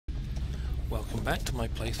welcome back to my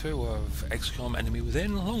playthrough of XCOM Enemy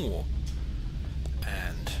Within Long War.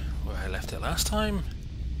 And where I left it last time,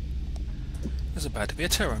 there's about to be a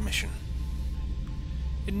terror mission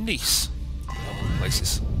in Nice, of all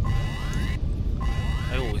places.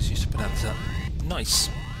 I always used to pronounce that nice,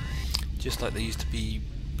 just like there used to be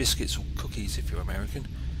biscuits or cookies, if you're American,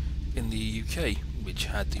 in the UK, which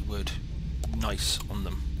had the word nice on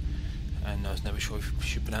them. And I was never sure if you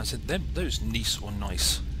should pronounce it those Nice or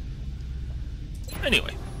nice.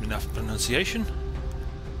 Anyway, enough pronunciation.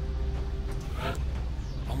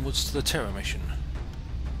 Onwards to the terror mission.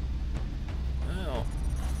 Well,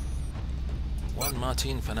 Juan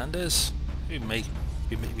Martin Fernandez, we may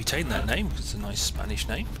retain that name because it's a nice Spanish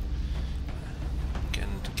name. Again,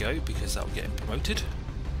 to go because that will get him promoted.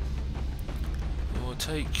 We'll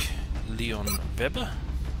take Leon Weber.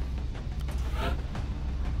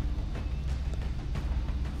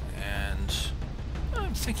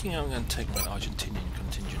 I'm thinking I'm going to take my Argentinian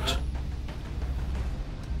contingent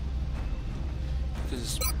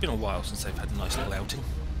because it's been a while since they've had a nice little outing.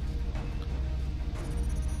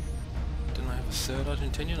 Didn't I have a third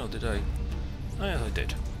Argentinian, or did I? Oh yes, I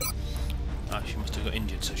did. Ah, she must have got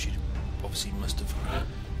injured, so she obviously must have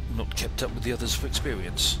not kept up with the others for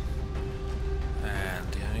experience.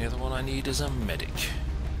 And the only other one I need is a medic.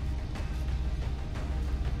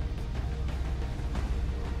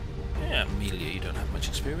 Yeah, Amelia, you don't have much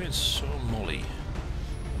experience. Or Molly.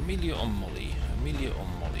 Amelia or Molly? Amelia or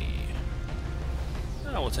Molly?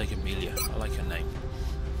 I will take Amelia. I like her name.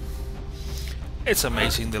 It's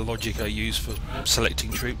amazing the logic I use for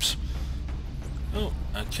selecting troops. Oh,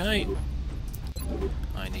 okay.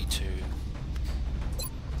 I need to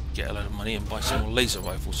get a lot of money and buy some more laser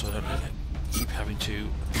rifles so I don't keep having to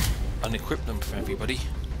unequip them for everybody.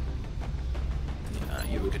 Yeah,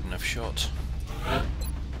 you're a good enough shot.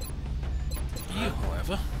 You,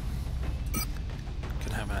 however,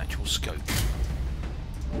 can have an actual scope.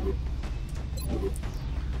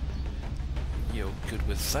 You're good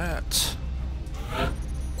with that.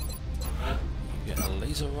 You get a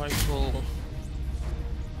laser rifle.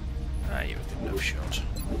 Ah, you're a good enough shot.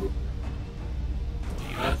 What do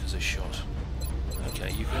you like as a shot?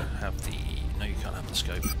 Okay, you can have the... No, you can't have the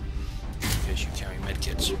scope because you carry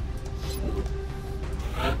medkits.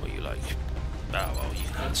 What do you like? Ah, well, you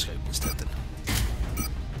can have the scope instead then.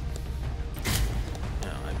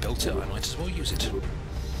 Built it, I might as well use it.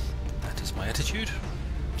 That is my attitude.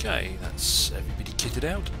 Okay, that's everybody kitted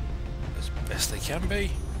out as best they can be.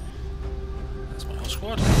 That's my whole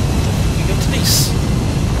squad. We go to Nice.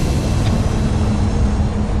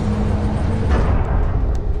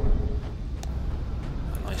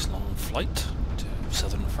 A nice long flight to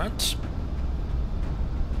southern France.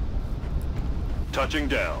 Touching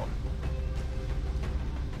down.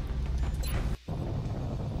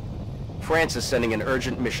 France is sending an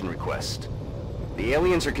urgent mission request. The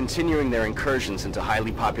aliens are continuing their incursions into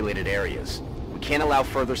highly populated areas. We can't allow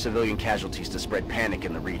further civilian casualties to spread panic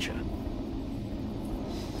in the region.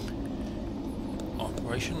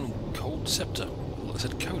 Operation Cold Scepter. Well, I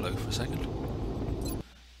said Colo for a second.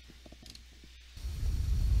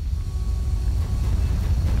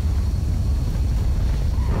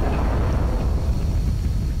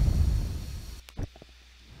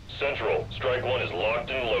 Central, Strike 1 is locked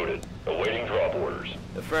and loaded, awaiting drop orders.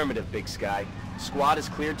 Affirmative, Big Sky. Squad is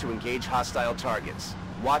cleared to engage hostile targets.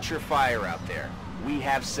 Watch your fire out there. We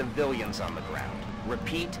have civilians on the ground.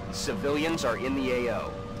 Repeat, civilians are in the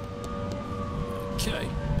AO. Okay,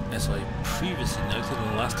 as I previously noted in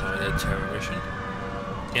the last time I did a terror mission,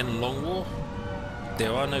 in Long War,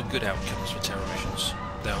 there are no good outcomes for terror missions.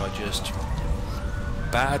 There are just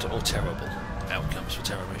bad or terrible outcomes for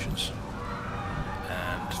terror missions.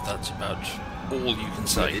 And that's about all you can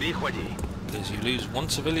say. Because you lose one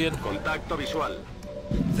civilian,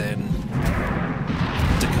 then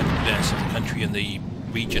the country and the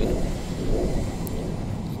region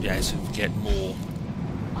get more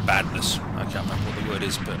badness. I can't remember what the word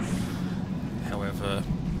is, but however,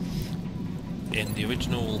 in the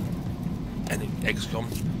original XCOM,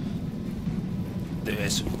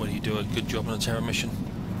 when you do a good job on a terror mission,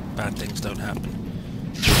 bad things don't happen.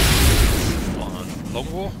 On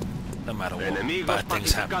Long War, no matter what, bad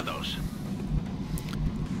things happen.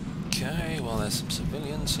 Okay, well there's some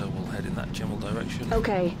civilians, so we'll head in that general direction.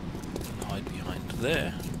 Okay. And hide behind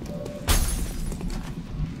there.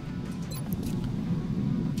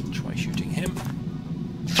 Try shooting him.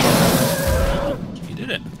 You did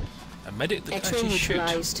it. A medic that can actually shoot. Now,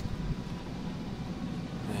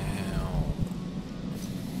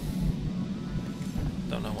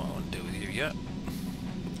 don't know what I want to do with you yet.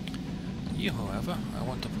 You, however, I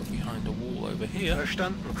want to put behind a wall over here.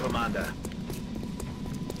 Verstanden, Commander.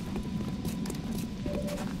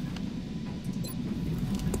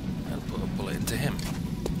 bullet into him.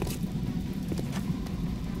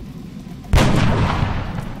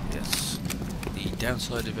 Yes. The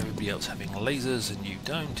downside of everybody else having lasers and you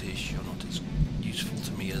don't is you're not as useful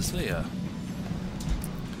to me as they are.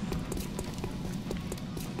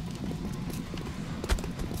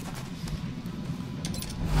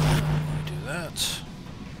 You do that.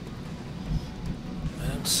 I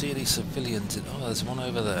don't see any civilians in... Oh, there's one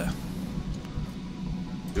over there.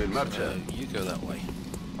 So you go that way.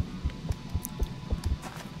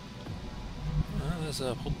 There's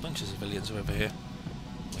a whole bunch of civilians over here.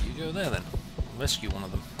 Well, you go there then. Rescue one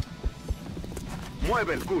of them.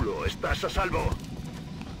 Mueve el culo, estás a salvo.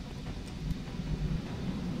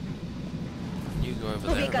 You go over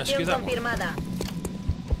there and rescue that one. Confirmada.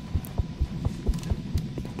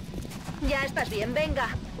 Ya estás bien, venga.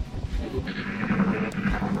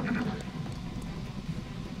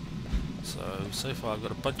 So far I've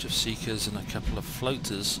got a bunch of seekers and a couple of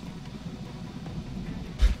floaters.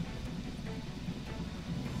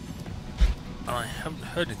 And I haven't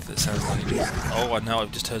heard anything that sounds like it. Oh, and now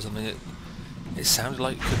I've just heard something that it sounded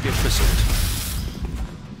like it could be a Chryssalid.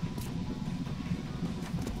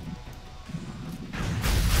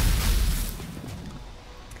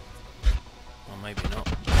 Or maybe not.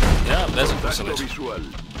 Yeah, there's a Chryssalid. Oh,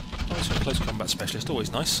 it's a close combat specialist, always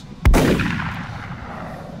nice.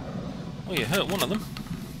 Oh, you hurt one of them.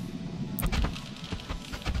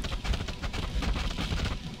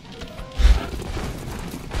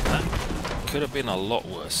 That could have been a lot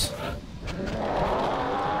worse.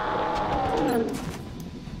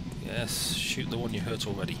 Yes, shoot the one you hurt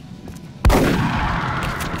already.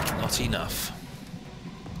 Not enough.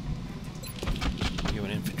 You're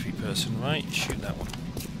an infantry person, right? Shoot that one.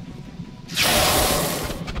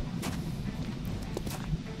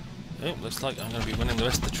 Oh, looks like I'm going to be winning the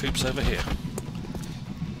rest of the troops over here.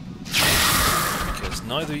 Because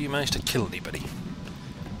neither of you managed to kill anybody.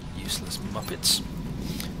 Useless muppets.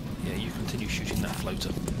 Yeah, you continue shooting that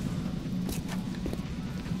floater.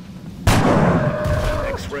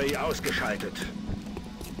 X-ray ausgeschaltet.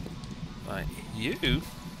 Right, you? Is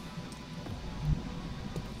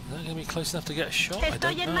that going to be close enough to get a shot? I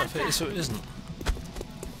don't know if it is or it isn't.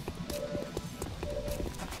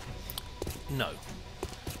 No.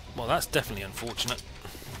 Well, that's definitely unfortunate.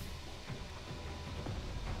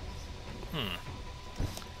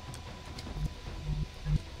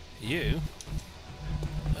 You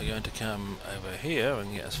are going to come over here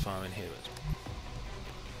and get as far in here as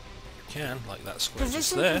you can, like that square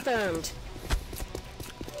just there. Confirmed.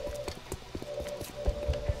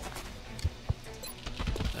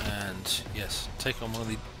 And yes, take on one of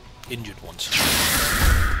the injured ones.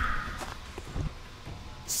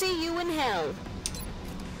 See you in hell.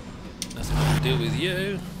 Nothing I can deal with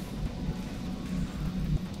you.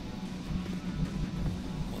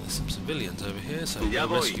 Well, there's some civilians over here, so we'll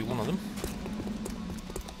rescue one of them.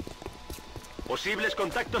 Posibles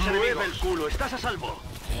contactos enemigos. El culo, estás a salvo.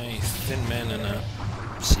 Okay, thin men and a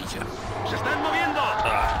seeker. Se están moviendo.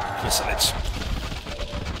 Ah, Chrysalids.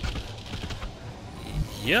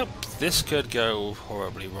 Yep, this could go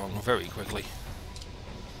horribly wrong very quickly.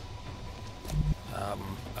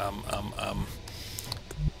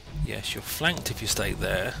 Yes, you're flanked if you stay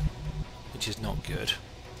there, which is not good.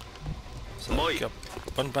 So go,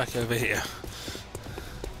 run back over here.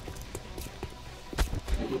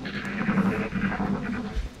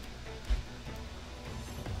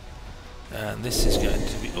 And this is going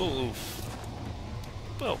to be... Oh,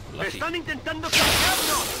 well, lucky. Not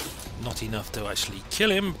enough to actually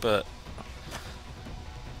kill him, but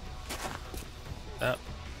that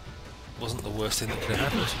wasn't the worst thing that could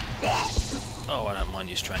have happened. Oh, I don't mind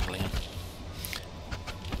you strangling him.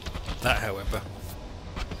 That, however,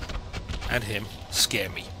 and him, scare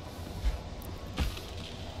me.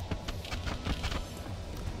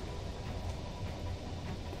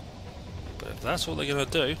 But if that's all they're going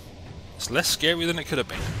to do, it's less scary than it could have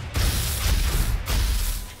been.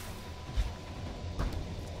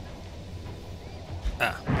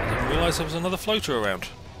 Ah, I didn't realise there was another floater around.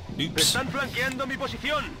 Oops.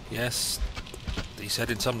 Yes, he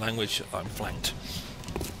said in some language, I'm flanked.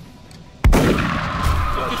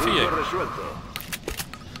 Good for you.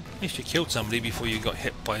 At least you killed somebody before you got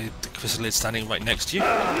hit by the Chryssalid standing right next to you.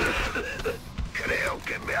 Creo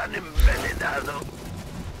que me han envenenado.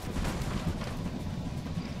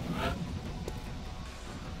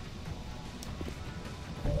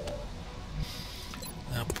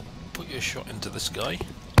 Now put your shot into this guy.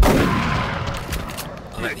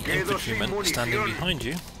 And let the infantryman standing behind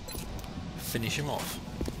you finish him off.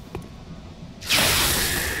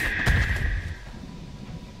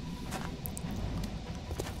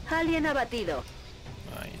 Alien abatido.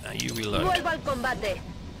 Right, Now you reload. Vuelvo al combate.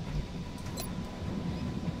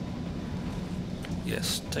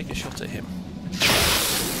 Yes, take a shot at him.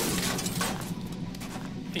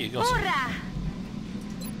 Here you got him. ¡Hurra!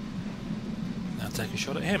 Now take a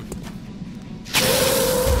shot at him.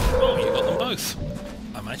 Oh, you got them both.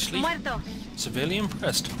 I'm actually Muerto. severely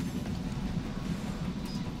impressed.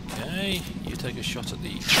 Okay, you take a shot at the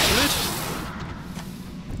Chryssalid.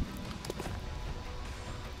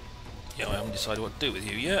 Yeah, I haven't decided what to do with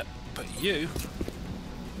you yet, but you...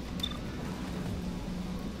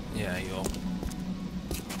 Yeah, you're...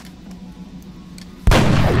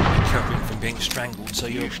 recovering from being strangled, so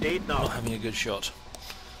you're not having a good shot.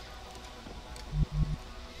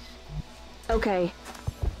 Okay.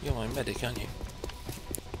 You're my medic, aren't you?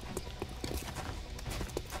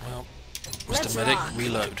 Well, Let's Mr. Medic, rock.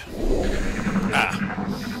 reload.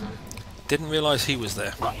 Ah! Didn't realise he was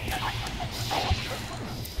there.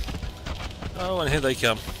 Oh, and here they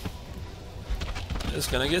come. It's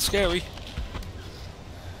gonna get scary.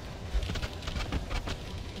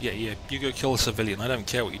 Yeah, you go kill a civilian. I don't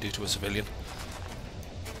care what you do to a civilian.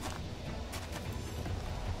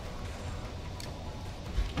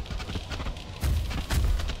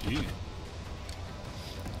 Ew.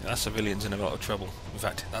 That civilian's in a lot of trouble. In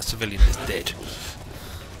fact, that civilian is dead.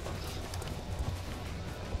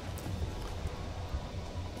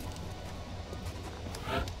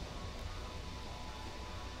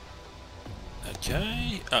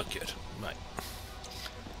 Okay. Oh, good. Right.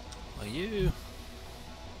 Are you?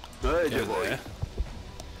 Go there.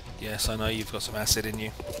 Yes, I know you've got some acid in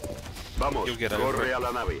you. Vamos, You'll get over corre it. a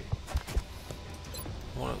la nave.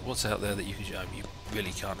 What's out there that you can... you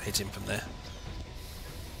really can't hit him from there.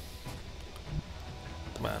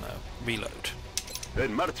 Well, no. Reload.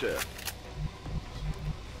 En marcha.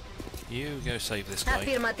 You go save this guy.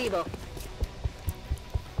 Afirmativo.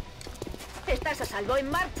 Estás a salvo,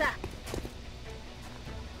 en marcha.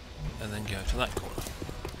 And then go to that corner.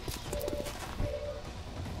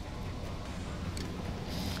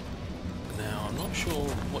 Now, I'm not sure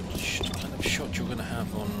what kind of shot you're going to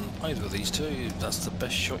have on either of these two. If that's the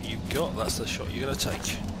best shot you've got, that's the shot you're going to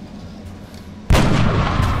take.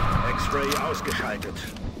 X-ray ausgeschaltet.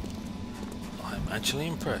 I'm actually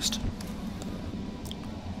impressed.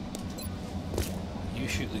 You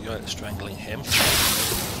shoot the guy that's strangling him.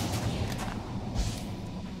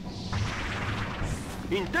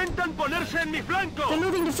 Intentan ponerse en mi flanco. They're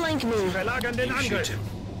moving to flank me. Verlagern den You Angriff. shoot him.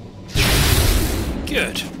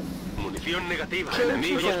 Good. Munición negativa. Kill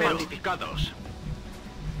Enemigos trigger. cuantificados.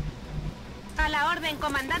 A la orden,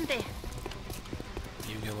 comandante.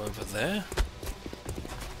 You go over there.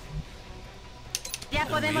 Ya And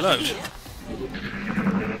podemos reload. seguir.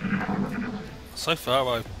 So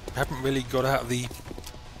far, I haven't really got out of the...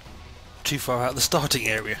 too far out of the starting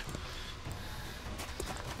area.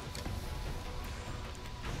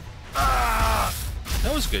 Ah!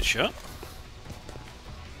 That was a good shot.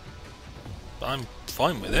 But I'm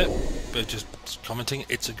fine with it, but just commenting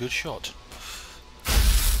it's a good shot.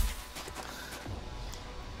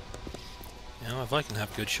 You know, if I can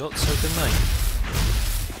have good shots, so can they.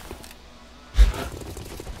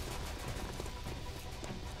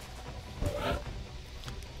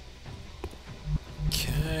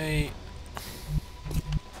 Okay.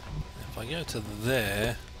 If I go to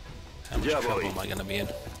there, how much Ya trouble voy. am I going to be in?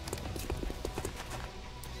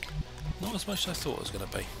 Not as much as I thought it was going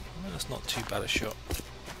to be. Well, that's not too bad a shot.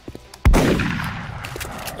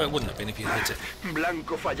 Well, it wouldn't have been if you hit it.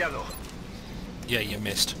 Blanco fallado. Yeah, you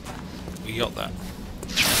missed. We got that.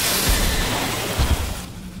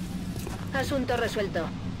 Asunto resuelto.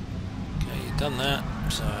 Okay, you've done that,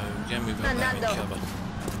 so go move over there and Andando. cover.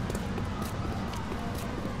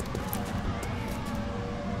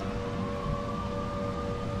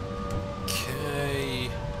 Okay.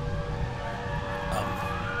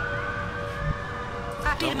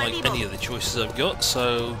 Don't like any Afirmativo. of the choices I've got,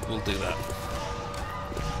 so we'll do that.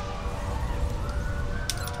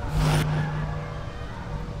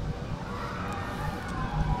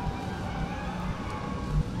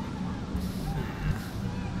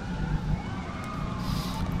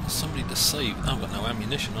 Somebody to save. I've got no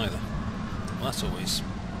ammunition either. Well, that's always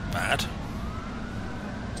bad.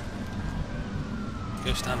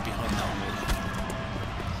 Go stand behind that wall.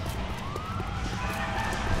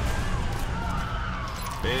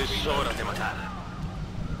 Es hora de matar.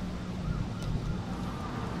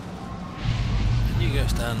 And you go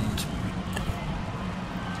stand.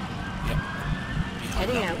 Yep. Behind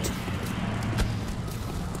Heading that out. wall.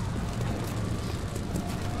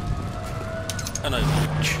 And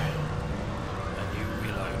overwatch. And you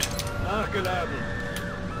reload. Nachgeladen.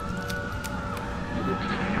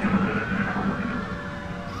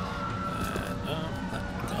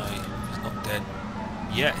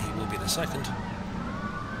 yet. He will be in a second.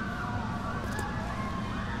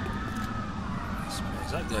 I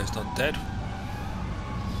suppose that guy's not dead.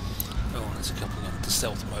 Oh, and there's a couple on the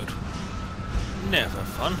stealth mode. Never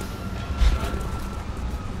fun.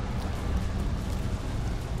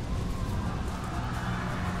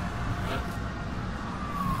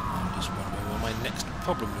 I'm just wondering where my next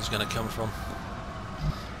problem is going to come from.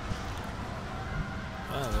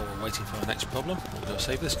 Well, while we're waiting for our next problem, we'll go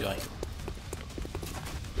save this guy.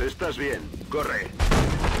 Estás bien. Corre.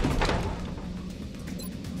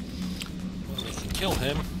 Well, we can kill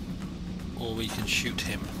him, or we can shoot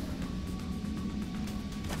him.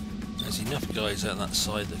 There's enough guys out that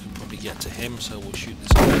side that can probably get to him, so we'll shoot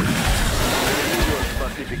this guy. Enemigos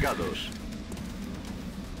pacificados.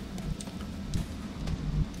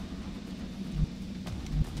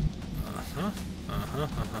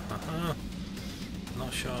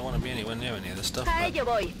 Not sure I want to be anywhere near any of this stuff, A but ello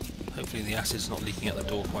voy. hopefully the acid's not leaking out the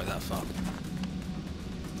door quite that far.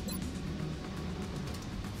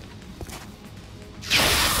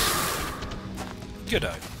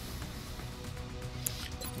 Goodo.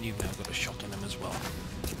 And you've now got a shot on him as well.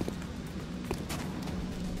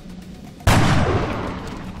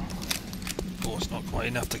 Of course, not quite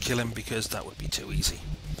enough to kill him because that would be too easy.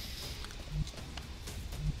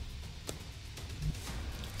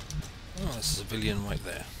 Oh, there's a civilian right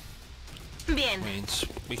there. Bien. Means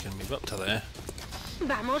we can move up to there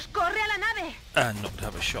Vamos, corre a la nave. and not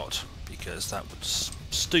have a shot because that was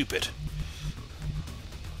stupid.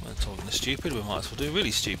 We're talking the stupid, we might as well do really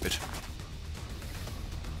stupid.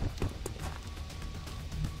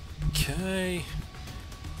 Okay.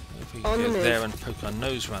 If we On the go move. there and poke our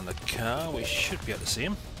nose around the car, we should be able to see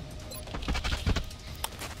him.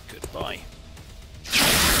 Goodbye.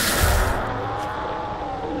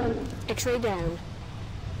 X-ray down.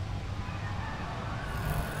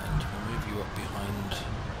 And we'll move you up behind.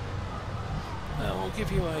 We'll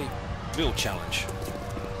give you a real challenge.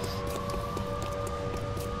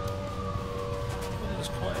 Well, there's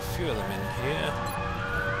quite a few of them in here.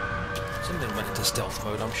 Something went into stealth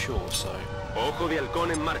mode, I'm sure, so... Ojo de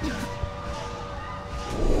halcón en marcha.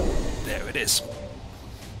 There it is.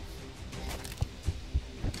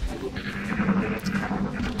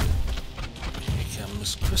 Here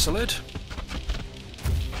comes Chryssalid.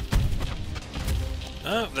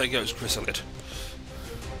 Oh, there goes Chryssalid.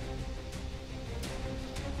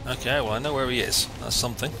 Okay, well I know where he is. That's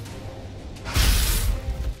something.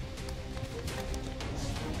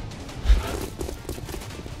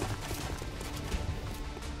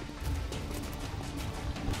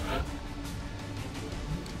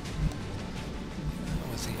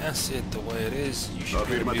 With the acid the way it is, you should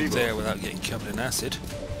be able to move Afirmativo. there without getting covered in acid.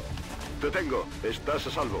 Te tengo. Estás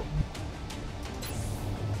a salvo.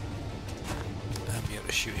 And be able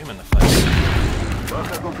to shoot him in the face.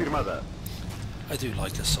 Baja confirmada. I do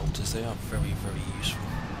like assaulters, they are very, very useful.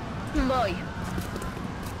 Voy.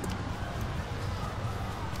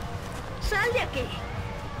 Sal de aquí.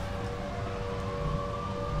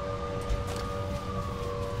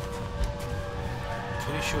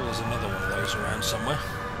 Pretty sure there's another one of those around somewhere.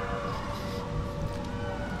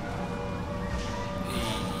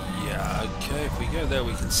 Yeah, okay, if we go there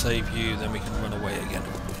we can save you, then we can run away again.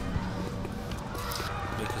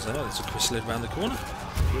 Because I know there's a Chryssalid around the corner.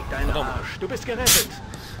 Dein Arsch. Du bist gerettet.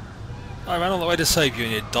 I ran all the way to save you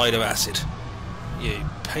and you died of acid. You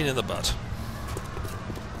pain in the butt.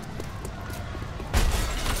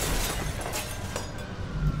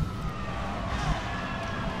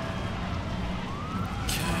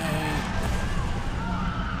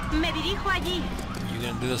 Okay. Me dirijo allí. You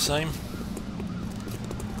gonna do the same?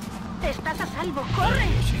 Estás a salvo. No, Corre.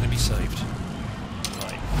 you're gonna be saved.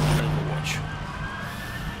 Right, Overwatch.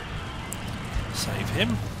 Save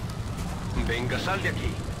him. Venga, sal de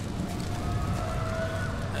aquí.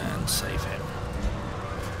 And save him.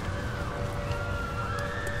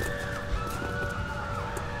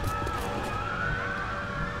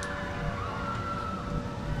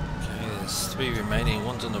 Okay, there's 3 remaining.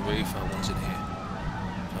 One's on the roof, one's in here.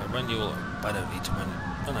 If I run you all... I don't need to run...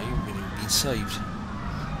 Oh no, you've been saved.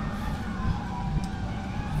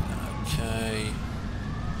 Okay.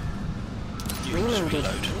 You just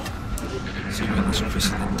reload. See what this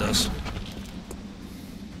Chryssalid does.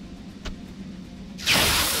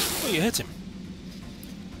 Oh, you hit him.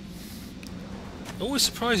 It always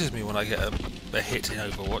surprises me when I get a hit in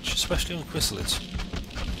Overwatch, especially on Chrysalids.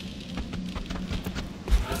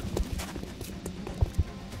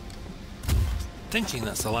 Thinking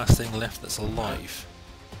that's the last thing left that's alive.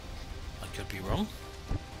 I could be wrong.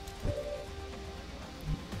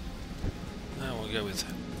 Now we'll go with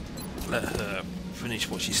let her finish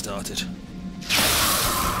what she started.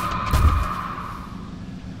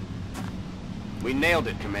 We nailed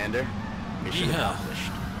it, Commander. Mission Yeah.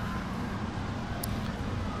 accomplished.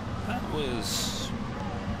 That was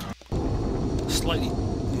slightly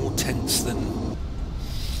more tense than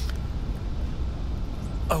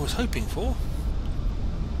I was hoping for.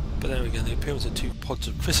 But there we go, the appearance of 2 pods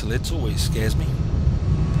of Chrysalids always scares me.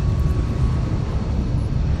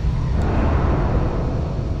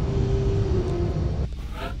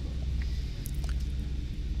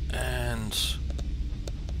 And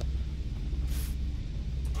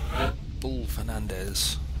Bull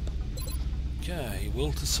Fernandez. Okay,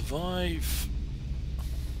 will to survive.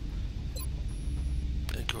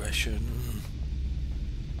 Aggression.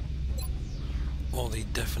 Or the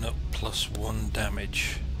definite +1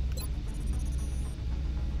 damage.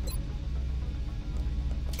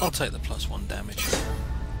 I'll take the +1 damage.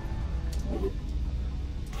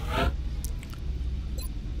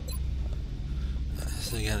 This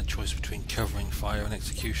is again a choice between covering fire and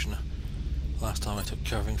executioner. Last time I took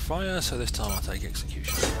covering fire, so this time I'll take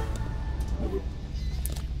execution.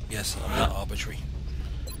 Yes, I'm that arbitrary.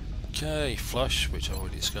 Okay, flush, which I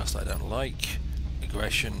already discussed I don't like.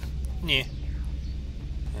 Aggression, yeah.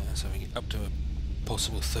 So we get up to a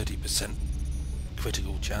possible 30%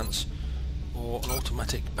 critical chance. Or an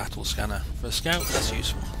automatic battle scanner. For a scout, that's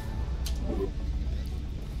useful.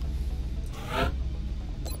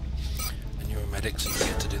 And you're a medic, so you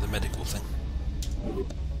get to do the medical thing.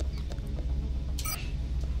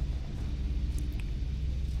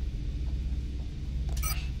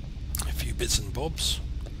 A few bits and bobs.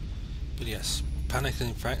 But yes, panic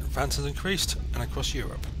in France has increased, and across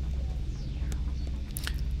Europe.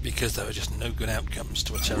 Because there are just no good outcomes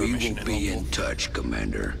to a terror mission in Long War. We will be in touch,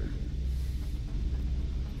 Commander.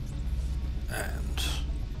 And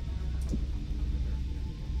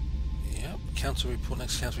yep, council report.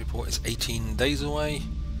 Next council report is 18 days away.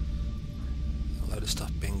 A load of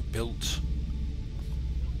stuff being built.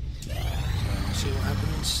 So we'll see what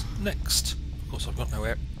happens next. Of course, I've got no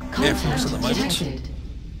air force at the moment.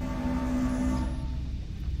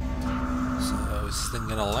 So is this thing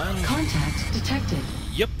gonna land? Contact detected.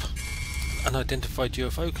 Yep. Unidentified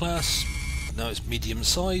UFO class. No, it's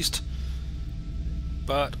medium-sized.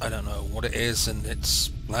 But I don't know what it is, and it's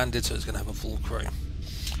landed, so it's going to have a full crew.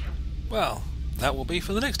 Well, that will be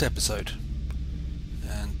for the next episode.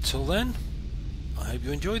 Until then, I hope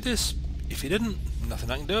you enjoyed this. If you didn't, nothing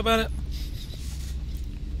I can do about it.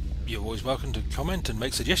 You're always welcome to comment and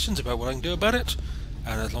make suggestions about what I can do about it,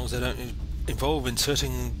 and as long as they don't involve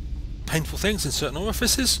inserting painful things in certain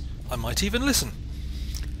orifices, I might even listen.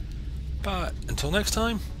 But until next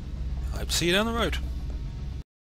time, I hope to see you down the road.